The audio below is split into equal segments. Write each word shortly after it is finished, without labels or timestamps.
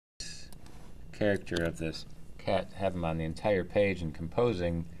character of this cat, have them on the entire page and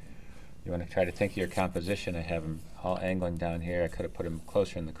composing, you want to try to think of your composition. I have them all angling down here. I could have put them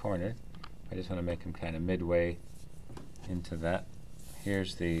closer in the corner. I just want to make them kind of midway into that.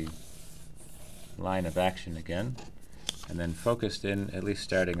 Here's the line of action again, and then focused in, at least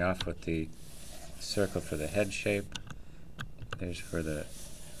starting off with the circle for the head shape. There's for the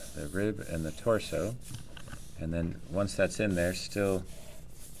rib and the torso, and then once that's in there, still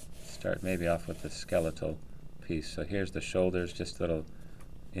start maybe off with the skeletal piece. So here's the shoulders, just little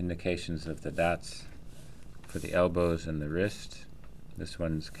indications of the dots for the elbows and the wrist. This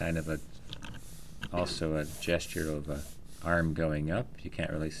one's kind of also a gesture of a arm going up. You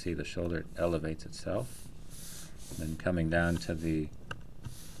can't really see the shoulder, it elevates itself. And then coming down to the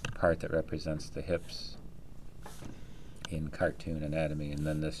part that represents the hips in cartoon anatomy, and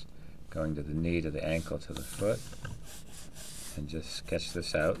then this going to the knee, to the ankle, to the foot, and just sketch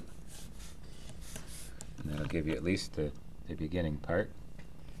this out. And that'll give you at least the beginning part.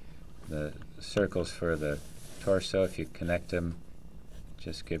 The circles for the torso, if you connect them,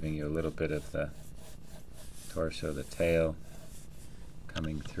 just giving you a little bit of the torso, the tail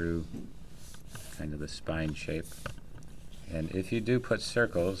coming through, kind of the spine shape. And if you do put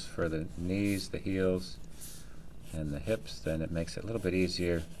circles for the knees, the heels, and the hips, then it makes it a little bit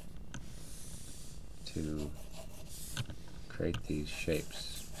easier to create these shapes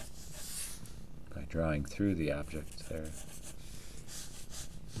by drawing through the object there.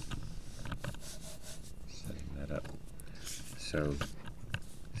 Setting that up. So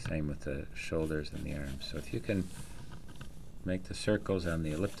same with the shoulders and the arms. So if you can make the circles on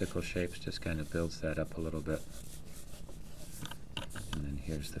the elliptical shapes, just kind of builds that up a little bit. And then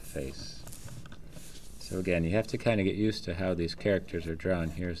here's the face. So again, you have to kind of get used to how these characters are drawn.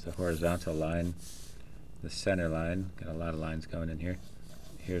 Here's the horizontal line, the center line, got a lot of lines going in here.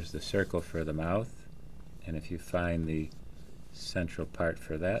 Here's the circle for the mouth, and if you find the central part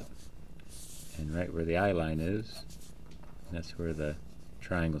for that, and right where the eye line is, that's where the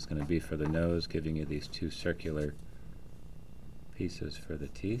triangle is going to be for the nose, giving you these two circular pieces for the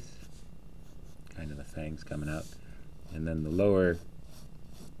teeth, kind of the fangs coming out, and then the lower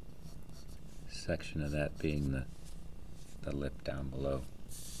section of that being the lip down below.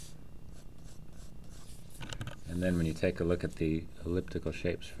 And then when you take a look at the elliptical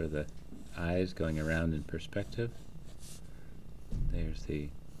shapes for the eyes going around in perspective, there's the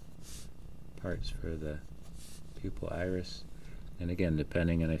parts for the pupil iris. And again,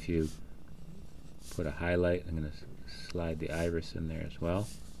 depending on if you put a highlight, I'm going to slide the iris in there as well.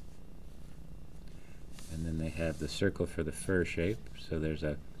 And then they have the circle for the fur shape, so there's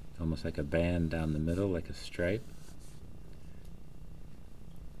almost like a band down the middle, like a stripe.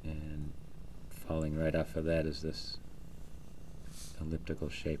 And falling right off of that is this elliptical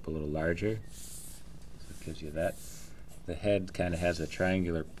shape, a little larger. So it gives you that. The head kind of has a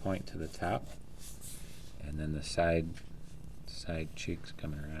triangular point to the top, and then the side cheeks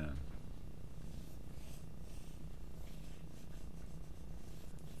coming around.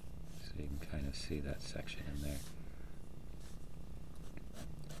 So you can kind of see that section in there.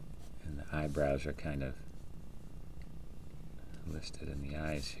 And the eyebrows are kind of listed in the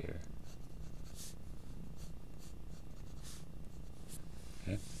eyes here.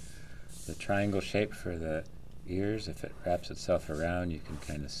 Okay. The triangle shape for the ears, if it wraps itself around, you can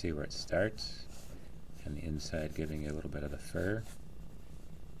kind of see where it starts, and the inside giving you a little bit of the fur.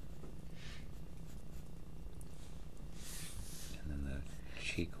 And then the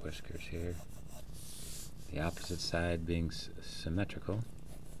cheek whiskers here. The opposite side being symmetrical,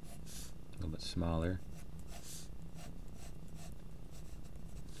 a little bit smaller.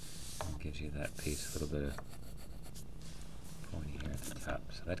 And gives you that piece, a little bit of pointy here at the top.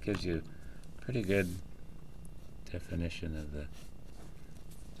 So that gives you pretty good definition of the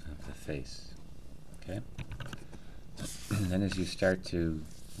face. Okay. And then as you start to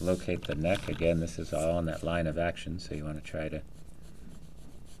locate the neck, again, this is all on that line of action, so you want to try to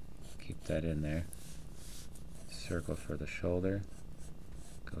keep that in there. Circle for the shoulder,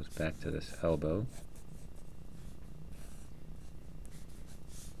 goes back to this elbow.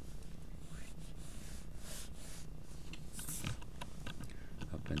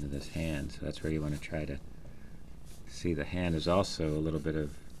 Up into this hand, so that's where you want to try to see the hand is also a little bit of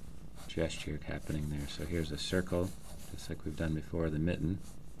gesture happening there. So here's a circle, just like we've done before, the mitten.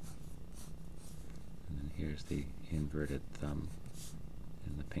 And then here's the inverted thumb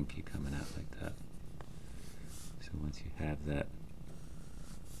and the pinky coming out like that. So once you have that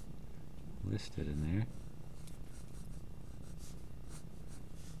listed in there,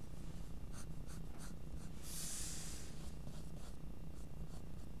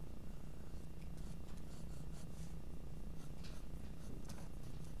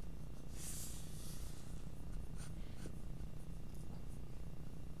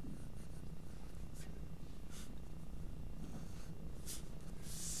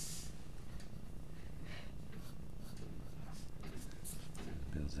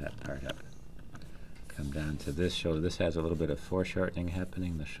 that part up. Come down to this shoulder. This has a little bit of foreshortening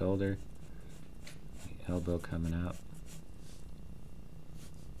happening, the shoulder, the elbow coming out.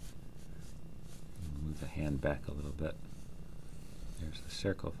 Move the hand back a little bit. There's the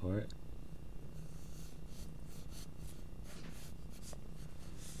circle for it.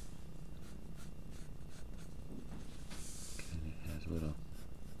 Kind of has a little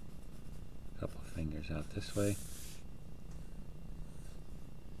couple fingers out this way.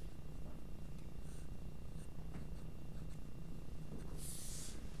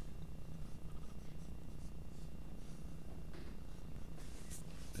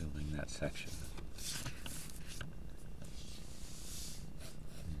 Building that section.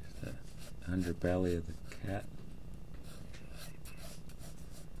 There's the underbelly of the cat.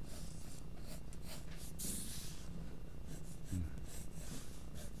 And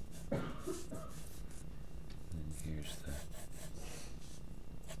here's the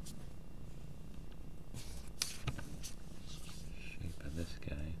shape of this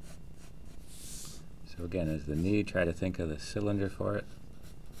guy. So again, as the knee, try to think of the cylinder for it.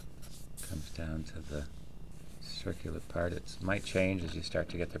 Comes down to the circular part. It might change as you start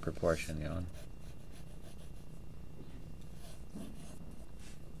to get the proportion going.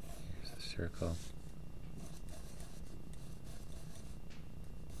 Here's the circle.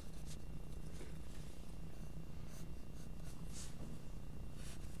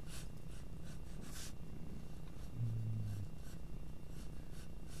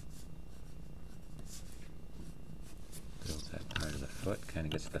 Builds that part of the foot, kind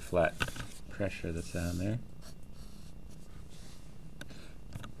of gets the flat pressure that's on there.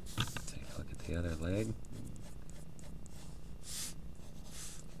 Take a look at the other leg.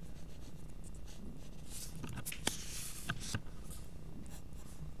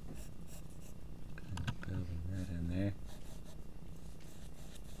 Kind of building that in there.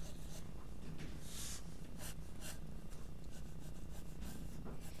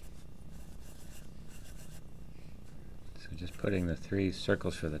 So just putting the 3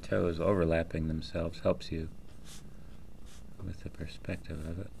 circles for the toes overlapping themselves helps you with the perspective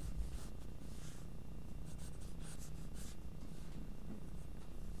of it.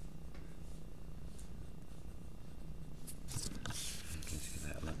 It gives you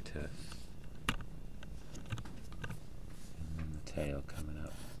that look to it. And then the tail coming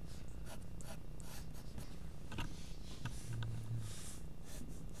up.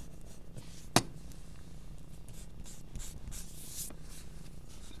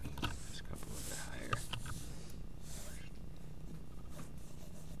 Just go a little bit higher.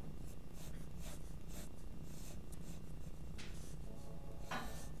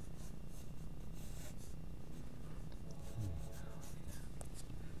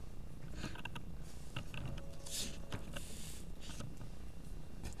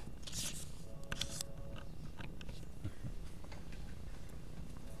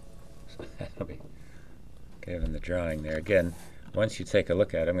 That'll be given the drawing there. Again, once you take a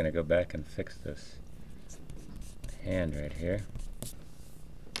look at it, I'm going to go back and fix this hand right here.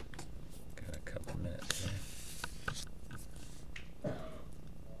 Got a couple minutes here.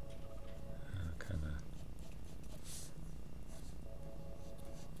 Kind of.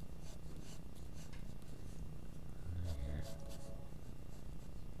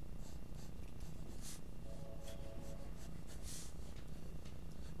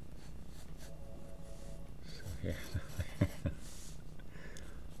 Here.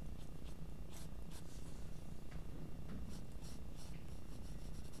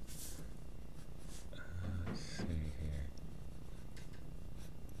 Let's see here.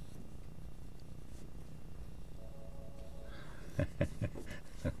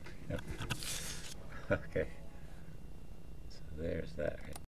 Okay.